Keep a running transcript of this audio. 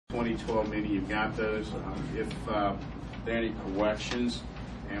2012 meeting. You've got those. If there are any corrections,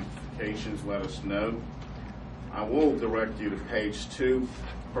 amplifications, let us know. I will direct you to page 2,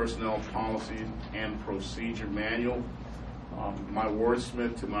 Personnel Policy and Procedure Manual. My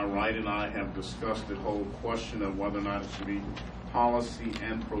wordsmith to my right and I have discussed the whole question of whether or not it should be policy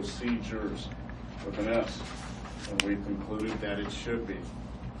and procedures with an S, and we've concluded that it should be.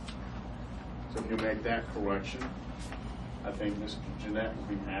 So if you make that correction, I think Mr. Jennett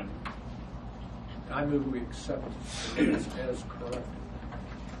will be happy. I move we accept it as correct.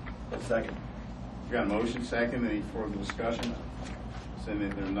 Second. You got a motion, second. Any further discussion? Seeing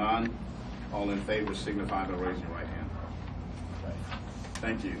that there are none, all in favor signify by raising your right hand.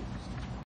 Thank you.